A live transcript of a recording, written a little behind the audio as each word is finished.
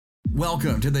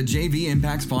Welcome to the JV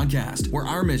Impacts Podcast, where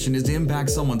our mission is to impact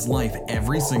someone's life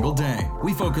every single day.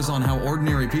 We focus on how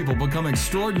ordinary people become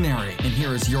extraordinary. And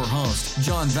here is your host,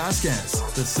 John Vasquez,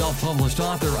 the self-published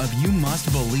author of You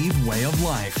Must Believe Way of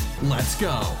Life. Let's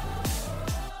go.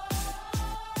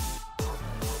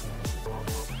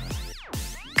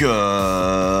 Good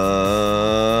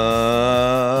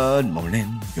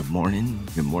morning. Good morning.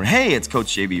 Good morning. Hey, it's Coach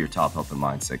JV, your top health and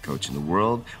mindset coach in the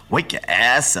world. Wake your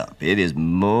ass up. It is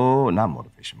not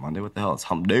Motivation Monday. What the hell? It's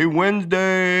Hump Day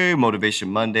Wednesday. Motivation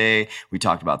Monday. We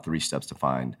talked about 3 steps to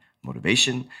find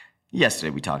motivation. Yesterday,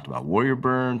 we talked about Warrior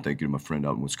Burn. Thank you to my friend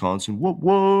out in Wisconsin. What?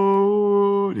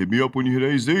 Hit me up when you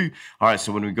hit AZ. All right,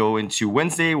 so when we go into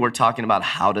Wednesday, we're talking about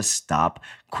how to stop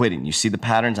quitting. You see the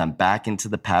patterns? I'm back into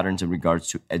the patterns in regards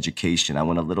to education. I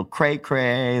went a little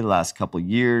cray-cray the last couple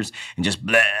years and just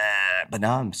blah. But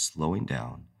now I'm slowing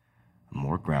down. I'm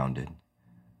more grounded.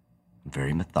 I'm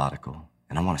very methodical.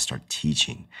 And I want to start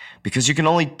teaching. Because you can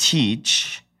only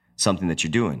teach something that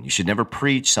you're doing. You should never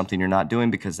preach something you're not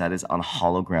doing because that is on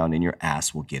hollow ground and your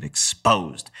ass will get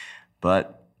exposed.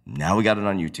 But now we got it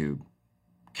on YouTube.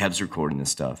 Kev's recording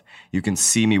this stuff. You can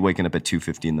see me waking up at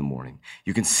 2:50 in the morning.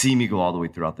 You can see me go all the way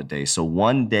throughout the day. So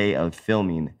one day of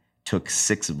filming took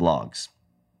 6 vlogs.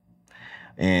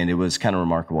 And it was kind of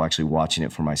remarkable actually watching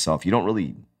it for myself. You don't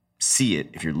really see it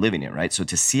if you're living it, right? So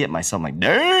to see it myself, I'm like,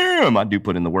 damn, I do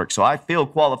put in the work. So I feel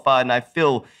qualified and I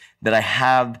feel that I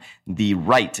have the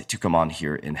right to come on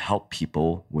here and help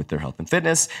people with their health and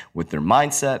fitness, with their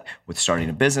mindset, with starting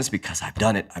a business, because I've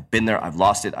done it. I've been there. I've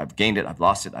lost it. I've gained it. I've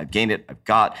lost it. I've gained it. I've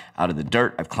got out of the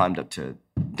dirt. I've climbed up to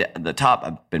the top.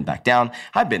 I've been back down.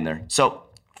 I've been there. So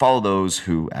follow those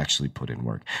who actually put in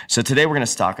work. So today we're going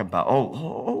to talk about,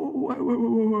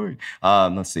 wait.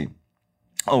 Let's see.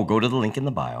 Go to the link in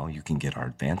the bio. You can get our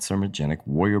Advanced Thermogenic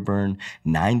Warrior Burn,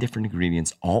 9 different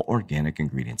ingredients, all organic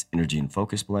ingredients. Energy and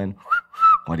Focus Blend.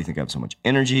 Why do you think I have so much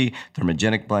energy?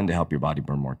 Thermogenic Blend to help your body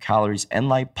burn more calories. And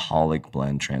Lipolic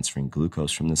Blend, transferring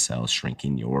glucose from the cells,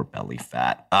 shrinking your belly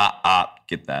fat.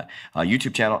 Get that.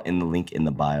 YouTube channel in the link in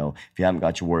the bio. If you haven't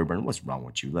got your Warrior Burn, what's wrong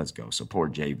with you? Let's go.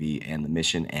 Support JV and the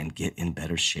mission and get in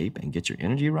better shape and get your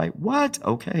energy right. What?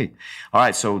 Okay. All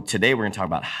right. So today we're going to talk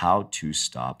about how to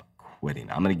stop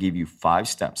quitting. I'm going to give you 5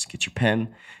 steps. Get your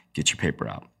pen, get your paper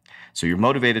out. So you're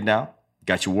motivated now.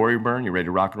 Got your Warrior Burn. You're ready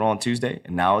to rock and roll on Tuesday.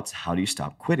 And now it's how do you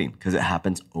stop quitting? Because it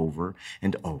happens over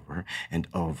and over and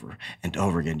over and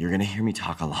over again. You're going to hear me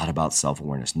talk a lot about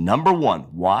self-awareness. Number 1,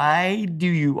 why do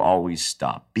you always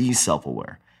stop? Be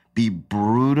self-aware. Be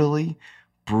brutally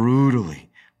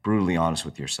honest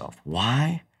with yourself.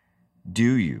 Why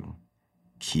do you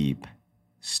keep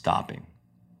stopping?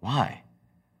 Why?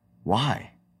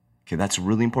 Okay, that's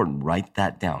really important. Write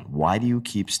that down. Why do you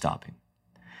keep stopping?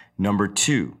 Number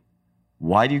 2,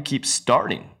 why do you keep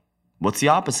starting? What's the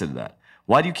opposite of that?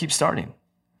 Why do you keep starting?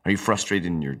 Are you frustrated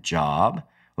in your job?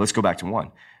 Let's go back to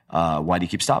 1. Why do you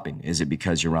keep stopping? Is it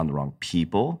because you're around the wrong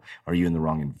people? Are you in the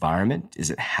wrong environment? Is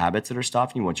it habits that are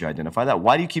stopping you? Once you identify that,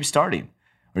 why do you keep starting?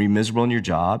 Are you miserable in your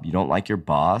job? You don't like your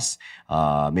boss?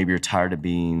 Maybe you're tired of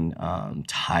being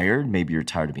tired. Maybe you're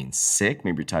tired of being sick.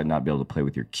 Maybe you're tired of not being able to play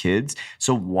with your kids.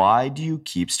 So why do you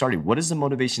keep starting? What is the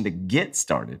motivation to get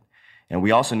started? And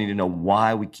we also need to know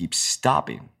why we keep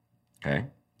stopping, okay?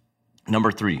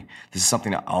 Number 3, this is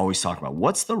something I always talk about.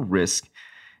 What's the risk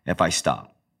if I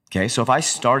stop? Okay, so if I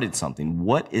started something,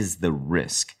 what is the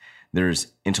risk?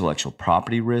 There's intellectual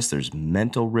property risk. There's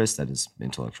mental risk. That is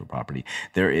intellectual property.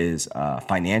 There is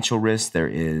financial risk. There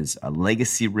is a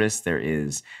legacy risk.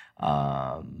 There's a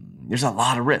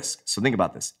lot of risk. So think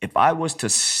about this. If I was to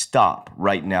stop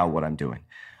right now what I'm doing,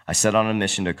 I set on a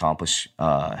mission to accomplish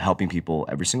helping people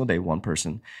every single day, 1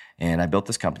 person, and I built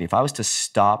this company. If I was to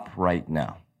stop right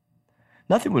now,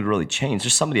 nothing would really change.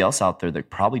 There's somebody else out there that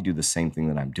probably do the same thing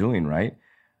that I'm doing, right?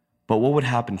 But what would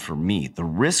happen for me? The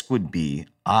risk would be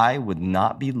I would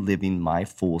not be living my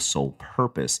full soul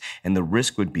purpose. And the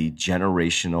risk would be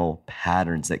generational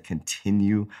patterns that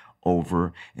continue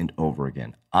over and over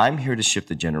again. I'm here to shift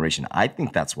the generation. I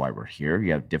think that's why we're here.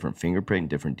 You have different fingerprint and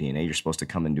different DNA. You're supposed to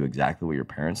come and do exactly what your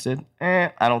parents did.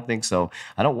 I don't think so.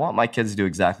 I don't want my kids to do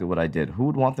exactly what I did. Who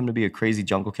would want them to be a crazy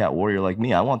jungle cat warrior like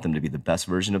me? I want them to be the best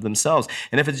version of themselves.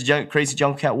 And if it's a crazy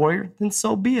jungle cat warrior, then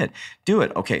so be it. Do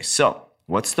it. Okay, so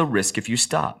what's the risk if you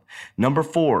stop? Number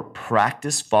 4,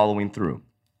 practice following through.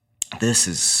 This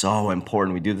is so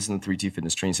important. We do this in the 3T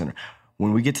Fitness Training Center.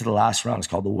 When we get to the last round, it's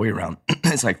called the Warrior Round.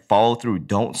 It's like follow through.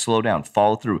 Don't slow down.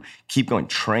 Follow through. Keep going.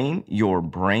 Train your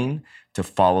brain to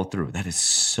follow through. That is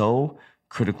so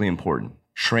critically important.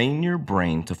 Train your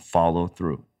brain to follow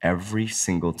through every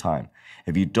single time.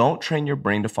 If you don't train your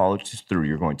brain to follow through,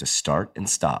 you're going to start and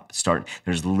stop.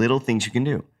 There's little things you can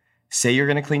do. Say you're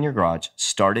going to clean your garage,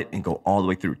 start it and go all the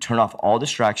way through. Turn off all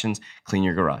distractions, clean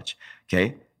your garage.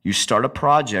 Okay? You start a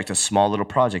project, a small little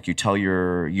project.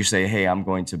 You say, hey, I'm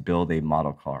going to build a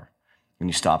model car. And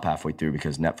you stop halfway through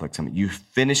because Netflix, you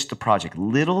finish the project.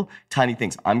 Little tiny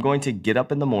things. I'm going to get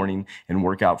up in the morning and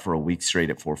work out for a week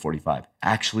straight at 4:45.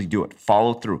 Actually do it.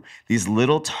 Follow through. These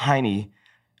little tiny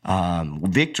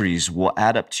victories will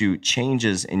add up to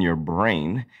changes in your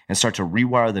brain and start to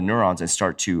rewire the neurons and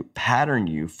start to pattern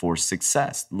you for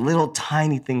success. Little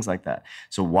tiny things like that.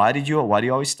 So why do you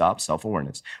always stop?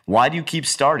 Self-awareness. Why do you keep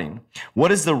starting?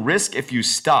 What is the risk if you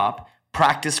stop?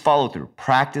 Practice follow through.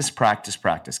 Practice,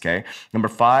 okay? Number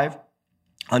 5,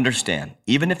 understand.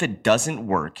 Even if it doesn't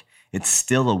work, it's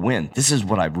still a win. This is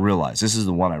what I've realized. This is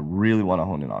the one I really want to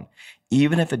hone in on.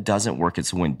 Even if it doesn't work,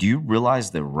 it's a win. Do you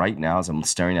realize that right now, as I'm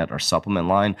staring at our supplement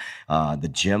line, the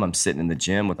gym, I'm sitting in the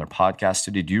gym with our podcast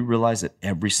studio, do you realize that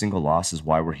every single loss is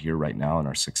why we're here right now in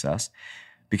our success?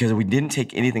 Because we didn't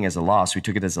take anything as a loss. We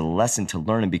took it as a lesson to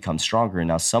learn and become stronger. And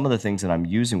now some of the things that I'm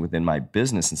using within my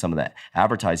business and some of the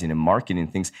advertising and marketing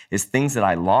things is things that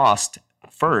I lost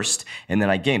first and then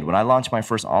I gained. When I launched my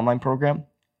first online program,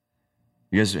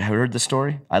 you guys have heard the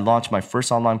story? I launched my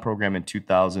first online program in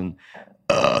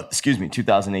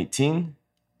 2018.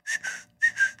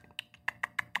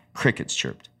 Crickets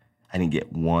chirped. I didn't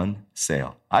get one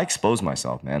sale. I exposed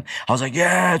myself, man. I was like,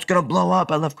 yeah, it's going to blow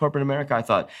up. I left corporate America. I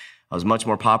thought I was much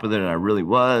more popular than I really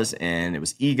was. And it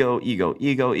was ego.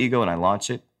 And I launched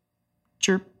it.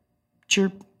 Chirp,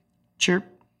 chirp, chirp,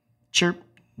 chirp.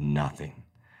 Nothing.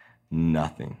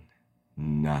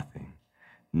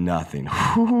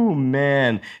 Whew,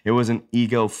 man, it was an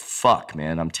ego fuck,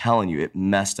 man. I'm telling you, it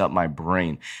messed up my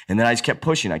brain. And then I just kept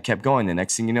pushing. I kept going. The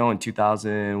next thing you know, in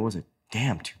 2000, what was it?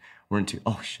 Damn,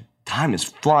 oh shit, time is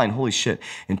flying. Holy shit.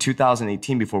 In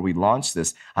 2018, before we launched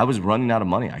this, I was running out of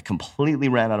money. I completely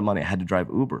ran out of money. I had to drive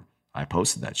Uber. I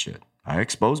posted that shit. I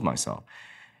exposed myself.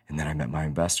 And then I met my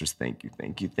investors. Thank you.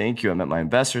 I met my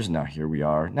investors. Now here we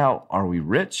are. Now, are we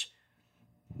rich?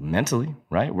 Mentally,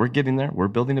 right? We're getting there. We're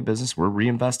building a business. We're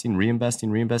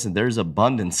reinvesting. There's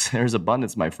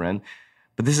abundance, my friend.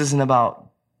 But this isn't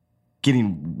about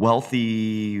getting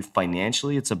wealthy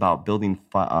financially. It's about building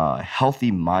a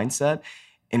healthy mindset.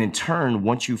 And in turn,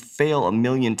 once you fail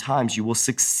 1,000,000 times, you will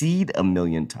succeed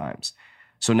 1,000,000 times.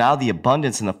 So now the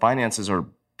abundance and the finances are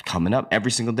coming up every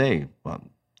single day. Well,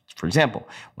 for example,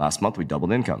 last month we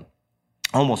doubled income.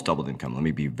 Almost doubled income. Let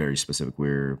me be very specific.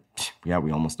 We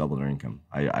almost doubled our income.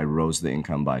 I rose the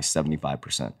income by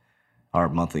 75%, our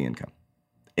monthly income.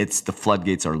 The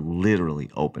floodgates are literally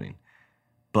opening.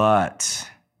 But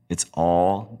it's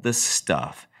all the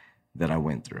stuff that I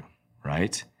went through,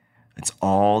 right? It's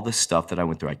all the stuff that I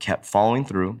went through. I kept following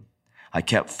through. I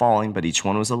kept falling, but each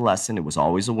one was a lesson. It was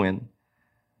always a win.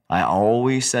 I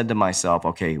always said to myself,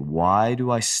 okay, why do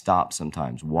I stop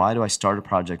sometimes? Why do I start a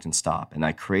project and stop? And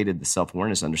I created the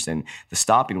self-awareness understanding. The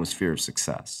stopping was fear of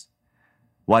success.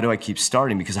 Why do I keep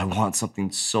starting? Because I want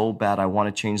something so bad. I want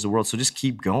to change the world. So just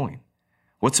keep going.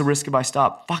 What's the risk if I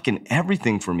stop? Fucking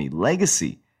everything for me.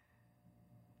 Legacy.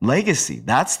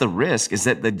 That's the risk, is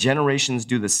that the generations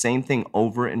do the same thing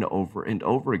over and over and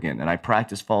over again. And I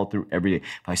practice follow through every day.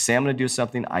 If I say I'm going to do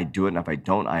something, I do it. And if I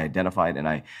don't, I identify it and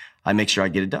I make sure I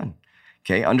get it done.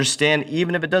 Okay, understand,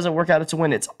 even if it doesn't work out, it's a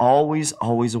win. It's always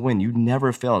a win. You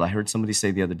never failed. I heard somebody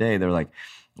say the other day, they're like,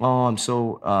 oh, I'm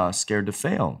so scared to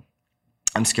fail.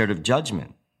 I'm scared of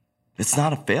judgment. It's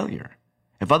not a failure.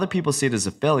 If other people see it as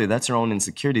a failure, that's their own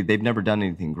insecurity. They've never done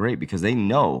anything great because they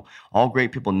know, all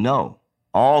great people know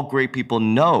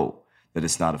that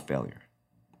it's not a failure.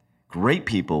 Great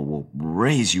people will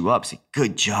raise you up, say,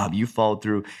 good job, you followed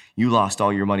through, you lost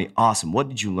all your money, awesome. What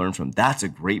did you learn from? That's a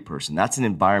great person. That's an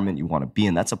environment you want to be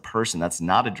in. That's a person. That's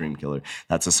not a dream killer.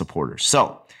 That's a supporter.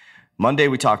 So Monday,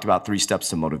 we talked about 3 steps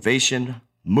to motivation: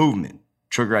 movement,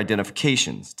 trigger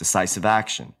identifications, decisive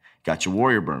action. Got your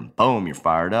warrior burn, boom, you're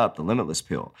fired up, the limitless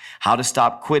pill. How to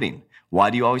stop quitting. Why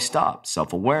do you always stop?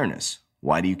 Self-awareness.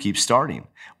 Why do you keep starting?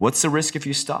 What's the risk if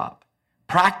you stop?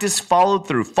 Practice follow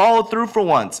through for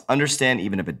once. Understand,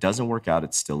 even if it doesn't work out,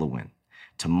 it's still a win.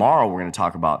 Tomorrow, we're going to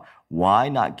talk about why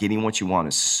not getting what you want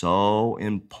is so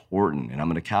important. And I'm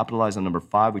going to capitalize on number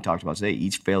 5 we talked about today.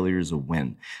 Each failure is a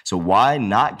win. So why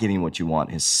not getting what you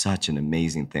want is such an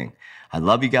amazing thing. I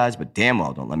love you guys, but damn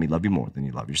well, don't let me love you more than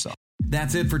you love yourself.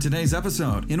 That's it for today's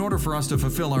episode. In order for us to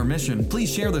fulfill our mission,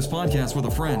 please share this podcast with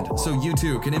a friend so you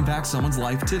too can impact someone's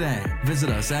life today. Visit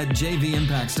us at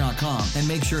jvimpacts.com and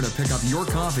make sure to pick up your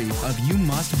copy of You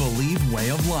Must Believe Way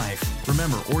of Life.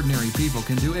 Remember, ordinary people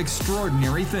can do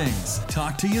extraordinary things.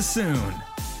 Talk to you soon.